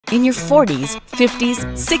In your 40s, 50s,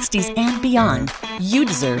 60s, and beyond, you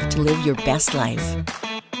deserve to live your best life.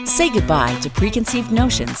 Say goodbye to preconceived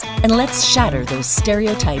notions and let's shatter those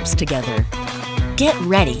stereotypes together. Get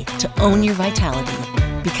ready to own your vitality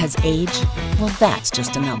because age, well, that's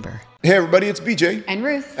just a number. Hey everybody, it's BJ. And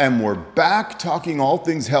Ruth. And we're back talking all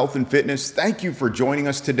things health and fitness. Thank you for joining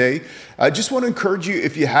us today. I just want to encourage you,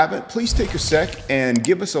 if you haven't, please take a sec and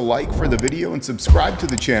give us a like for the video and subscribe to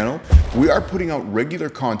the channel. We are putting out regular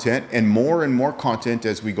content and more content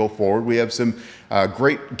as we go forward. We have some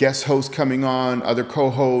great guest hosts coming on, other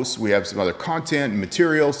co-hosts. We have some other content and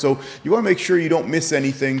material. So you want to make sure you don't miss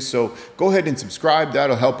anything. So go ahead and subscribe.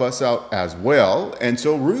 That'll help us out as well. And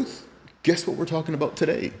so Ruth, guess what we're talking about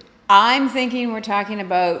today? I'm thinking we're talking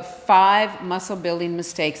about 5 muscle building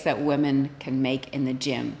mistakes that women can make in the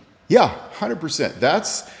gym. Yeah, 100%.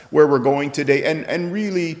 That's where we're going today. And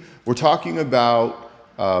really, we're talking about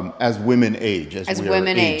as women age. As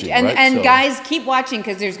women age. And, right? and guys, keep watching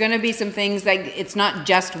because there's going to be some things like it's not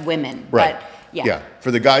just women. Right. But yeah. Yeah.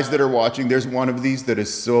 For the guys that are watching, there's one of these that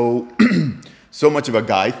is so... so much of a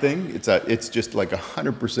guy thing. It's just like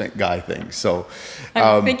 100% guy thing. So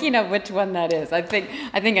I'm thinking of which one that is. I think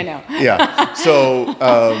I know. Yeah. So,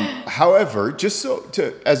 however, just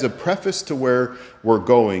as a preface to where we're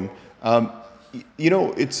going, you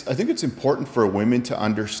know, I think it's important for women to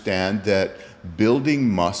understand that building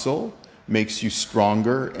muscle makes you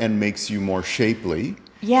stronger and makes you more shapely.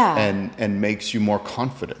 Yeah. And makes you more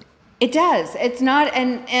confident. It does. It's not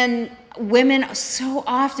and women so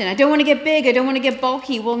often, I don't want to get big, I don't want to get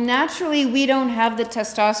bulky. Well, naturally, we don't have the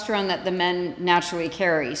testosterone that the men naturally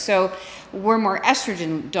carry. So we're more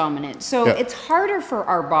estrogen dominant. So it's harder for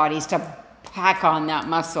our bodies to pack on that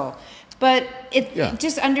muscle. But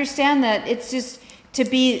just understand that it's just to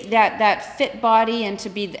be that fit body and to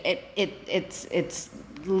be it's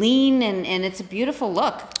lean and it's a beautiful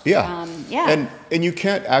look. Yeah. And you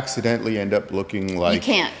can't accidentally end up looking like you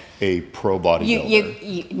can't. A pro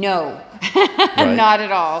bodybuilder. No, right? Not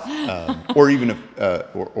at all. Or even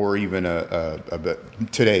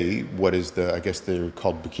today, what is I guess they're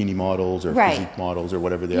called bikini models or physique models or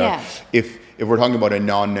whatever they are. If we're talking about a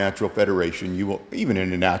non-natural federation, you will, even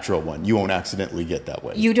in a natural one, you won't accidentally get that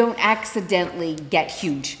way. You don't accidentally get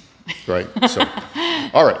huge. Right. So,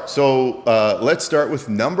 all right. So let's start with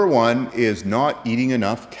number 1 is not eating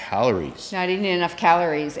enough calories. Not eating enough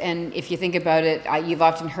calories. And if you think about it, you've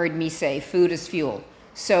often heard me say food is fuel.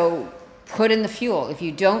 So put in the fuel. If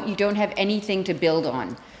you don't have anything to build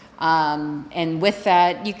on. And with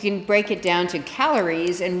that, you can break it down to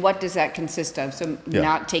calories. And what does that consist of? So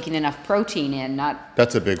not taking enough protein in.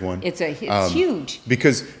 That's a big one. It's huge.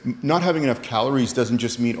 Because not having enough calories doesn't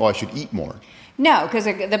just mean, oh, I should eat more. No, because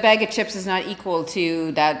the bag of chips is not equal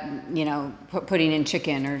to that, you know, putting in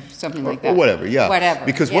chicken or something like that. Or whatever, yeah. Whatever.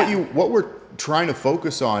 Because what we're trying to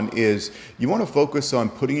focus on is you want to focus on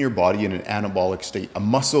putting your body in an anabolic state, a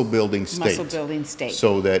muscle building state. Muscle building state.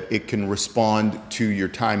 So that it can respond to your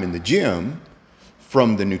time in the gym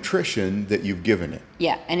from the nutrition that you've given it.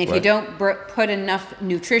 Yeah, and if you don't put enough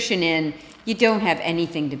nutrition in, you don't have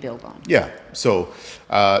anything to build on. Yeah, so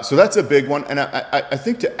that's a big one. And I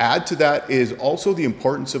think to add to that is also the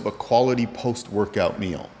importance of a quality post-workout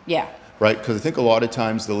meal. Yeah. Right? Because I think a lot of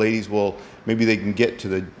times the ladies will, maybe they can get to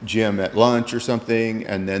the gym at lunch or something,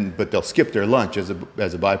 but they'll skip their lunch as a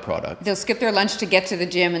byproduct. They'll skip their lunch to get to the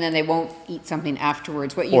gym, and then they won't eat something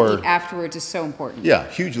afterwards. What you eat afterwards is so important. Yeah,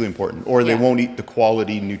 hugely important. Or they won't eat the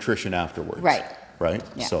quality nutrition afterwards. Right. Right?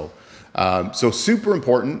 Yeah. So super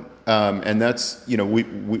important. And that's, you know,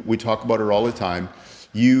 we talk about it all the time.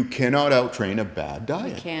 You cannot out-train a bad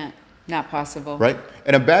diet. You can't. Not possible. Right?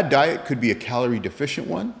 And a bad diet could be a calorie deficient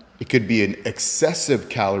one. It could be an excessive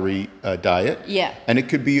calorie diet. Yeah. And it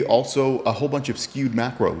could be also a whole bunch of skewed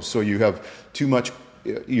macros. So you have too much,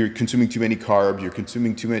 you're consuming too many carbs, you're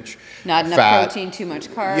consuming too much not enough fat. Protein, too much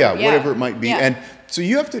carbs. Yeah, whatever it might be. Yeah. And so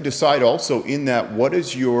you have to decide also in that, what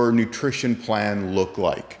does your nutrition plan look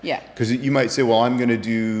like? Yeah. Because you might say, well, I'm going to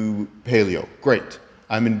do paleo. Great.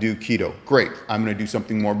 I'm going to do keto. Great. I'm going to do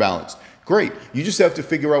something more balanced. Great. You just have to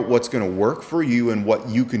figure out what's going to work for you and what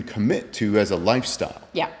you can commit to as a lifestyle.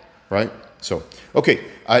 Yeah. Right? So, okay.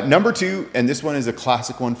 Number 2, and this one is a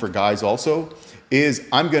classic one for guys also, is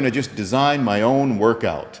I'm going to just design my own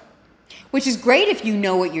workout. Which is great if you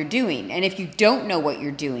know what you're doing. And if you don't know what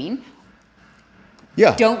you're doing,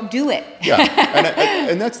 yeah, don't do it. Yeah,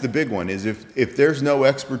 and that's the big one, is if there's no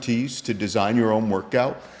expertise to design your own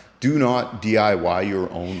workout, do not DIY your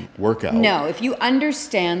own workout. No, if you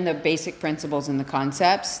understand the basic principles and the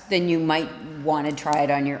concepts, then you might want to try it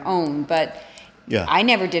on your own. But Yeah. I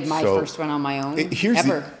never did my first one on my own,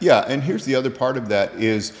 ever. And here's the other part of that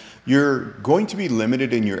is you're going to be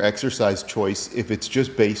limited in your exercise choice if it's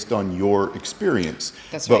just based on your experience.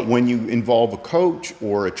 That's but right. when you involve a coach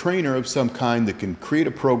or a trainer of some kind that can create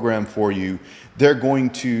a program for you, they're going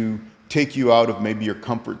to take you out of maybe your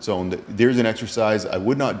comfort zone. That there's an exercise I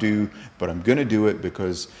would not do, but I'm going to do it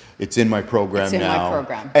because it's in my program now. It's in my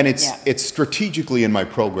program. And it's strategically in my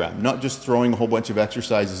program, not just throwing a whole bunch of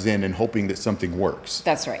exercises in and hoping that something works.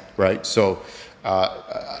 That's right. Right? So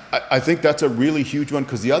I think that's a really huge one,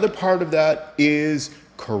 because the other part of that is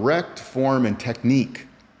correct form and technique.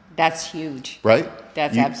 That's huge. Right?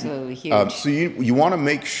 That's absolutely huge. So you want to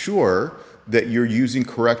make sure that you're using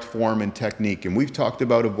correct form and technique. And we've talked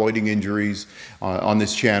about avoiding injuries on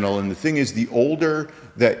this channel. And the thing is, the older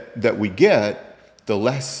that we get, the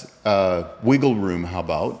less wiggle room, how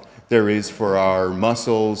about, there is for our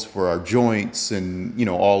muscles, for our joints, and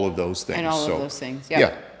all of those things. And all of those things, yeah.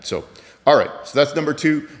 Yeah, so, all right, so that's number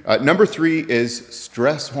 2. Number 3 is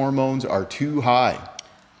stress hormones are too high.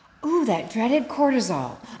 Ooh, that dreaded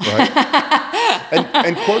cortisol. Right?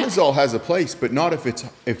 and cortisol has a place, but not if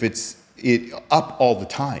it's up all the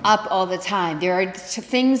time. Up all the time. There are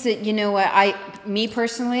things that, me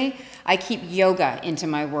personally, I keep yoga into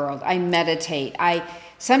my world. I meditate.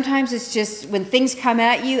 Sometimes it's just when things come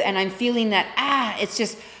at you and I'm feeling that, it's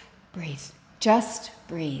just breathe. Just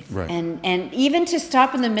breathe. Right. And even to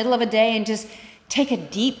stop in the middle of a day and just take a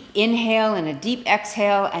deep inhale and a deep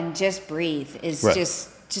exhale and just breathe is right.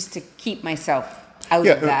 just to keep myself out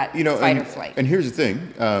of that fight or flight. And here's the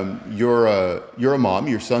thing, you're a mom,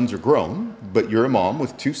 your sons are grown, but you're a mom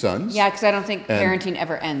with 2 sons. Yeah, because I don't think parenting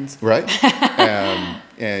ever ends. Right?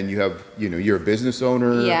 And you have, you're a business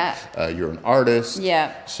owner. Yeah. You're an artist.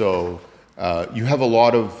 Yeah. So you have a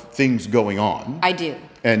lot of things going on. I do.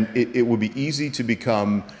 And it would be easy to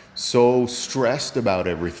become so stressed about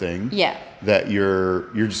everything. Yeah. That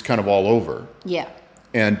you're just kind of all over. Yeah.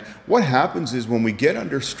 And what happens is when we get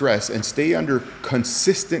under stress and stay under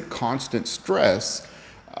consistent, constant stress,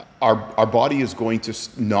 our body is going to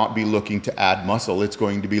not be looking to add muscle. It's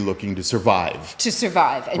going to be looking to survive. To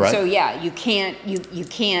survive. And right? so, you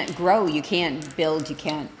can't grow, you can't build, you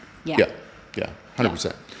can't, Yeah, 100%.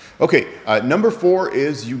 Yeah. Okay, number 4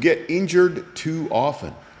 is you get injured too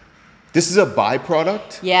often. This is a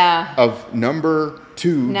byproduct of number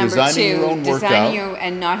 2, designing your own workout.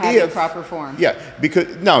 And not having proper form. Yeah,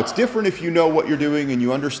 because now it's different if you know what you're doing and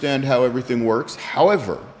you understand how everything works.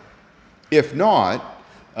 However, if not,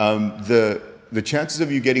 the chances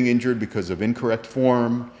of you getting injured because of incorrect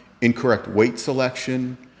form, incorrect weight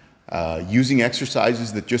selection, using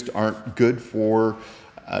exercises that just aren't good for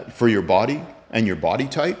your body and your body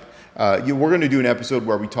type. We're going to do an episode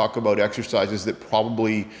where we talk about exercises that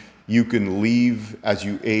probably you can leave as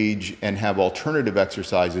you age and have alternative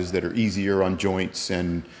exercises that are easier on joints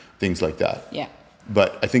and things like that. Yeah.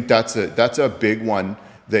 But I think that's a big one,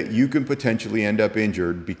 that you can potentially end up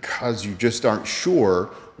injured because you just aren't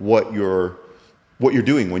sure what you're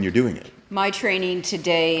doing when you're doing it. My training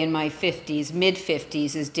today in my 50s,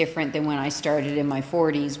 mid-50s, is different than when I started in my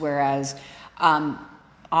 40s, whereas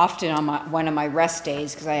often on one of my rest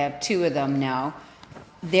days, because I have 2 of them now,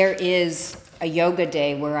 there is a yoga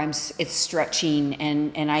day where it's stretching,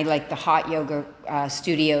 and I like the hot yoga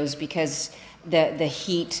studios because the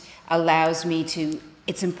heat allows me to,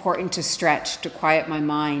 it's important to stretch, to quiet my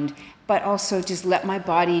mind, but also just let my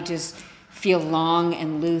body just feel long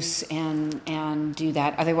and loose and do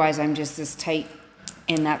that. Otherwise I'm just this tight,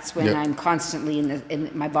 and that's when I'm constantly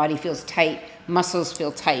in my body feels tight, muscles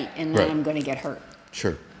feel tight, and then I'm going to get hurt.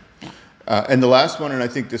 Sure. Yeah. And the last one, and I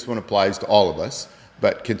think this one applies to all of us,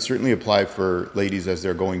 but can certainly apply for ladies as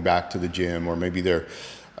they're going back to the gym, or maybe they're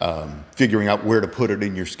figuring out where to put it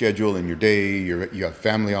in your schedule, in your day. You have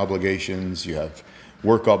family obligations, you have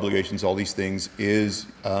work obligations, all these things, is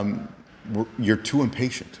you're too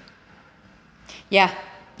impatient. Yeah.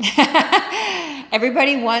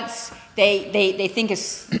 Everybody wants, they think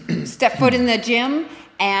step foot in the gym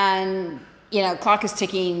and, clock is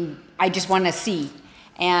ticking, I just want to see.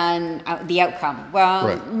 And the outcome.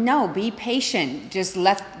 Well, no, be patient. Just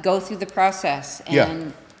go through the process.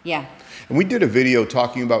 And And we did a video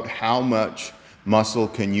talking about how much muscle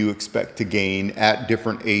can you expect to gain at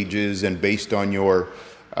different ages and based on your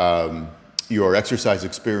exercise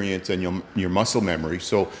experience and your muscle memory.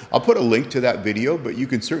 So I'll put a link to that video, but you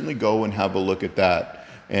can certainly go and have a look at that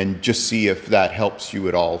and just see if that helps you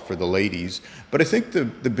at all for the ladies. But I think the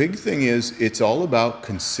big thing is it's all about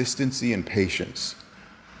consistency and patience.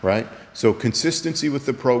 right? So consistency with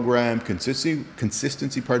the program,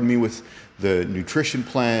 consistency, pardon me, with the nutrition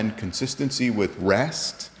plan, consistency with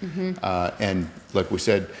rest, and like we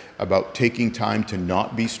said, about taking time to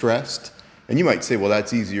not be stressed. And you might say, well,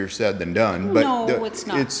 that's easier said than done. But no, it's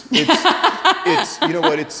not. It's you know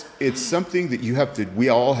what? It's something that we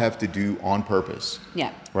all have to do on purpose.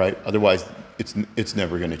 Yeah. Right. Otherwise, it's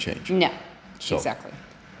never going to change. No. So. Exactly.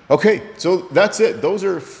 Okay, so that's it. Those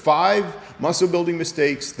are 5 muscle building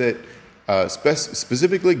mistakes that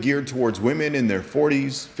specifically geared towards women in their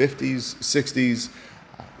 40s, 50s, 60s.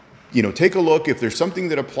 You know, take a look. If there's something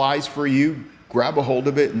that applies for you, grab a hold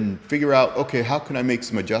of it and figure out, okay, how can I make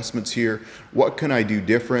some adjustments here? What can I do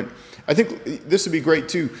different? I think this would be great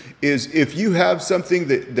too, is if you have something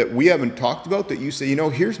that we haven't talked about that you say, you know,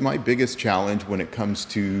 here's my biggest challenge when it comes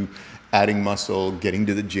to adding muscle, getting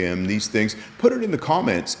to the gym, these things, put it in the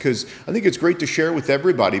comments, because I think it's great to share with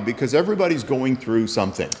everybody, because everybody's going through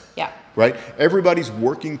something. Yeah. Right? Everybody's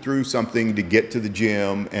working through something to get to the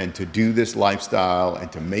gym and to do this lifestyle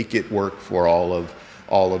and to make it work for all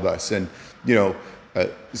of us. And, you know,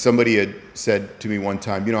 somebody had said to me one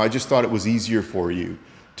time, you know, I just thought it was easier for you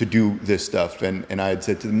to do this stuff. And I had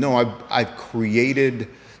said to them, no, I've created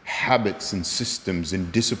habits and systems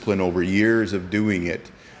and discipline over years of doing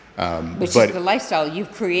it. Which is the lifestyle.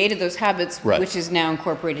 You've created those habits, which is now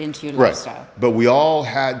incorporated into your lifestyle. But we all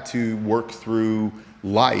had to work through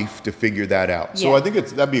life to figure that out. So I think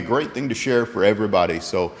that'd be a great thing to share for everybody.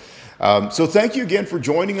 So, so thank you again for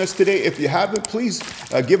joining us today. If you haven't, please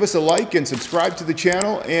give us a like and subscribe to the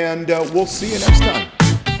channel, and we'll see you next time.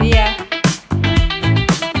 See ya.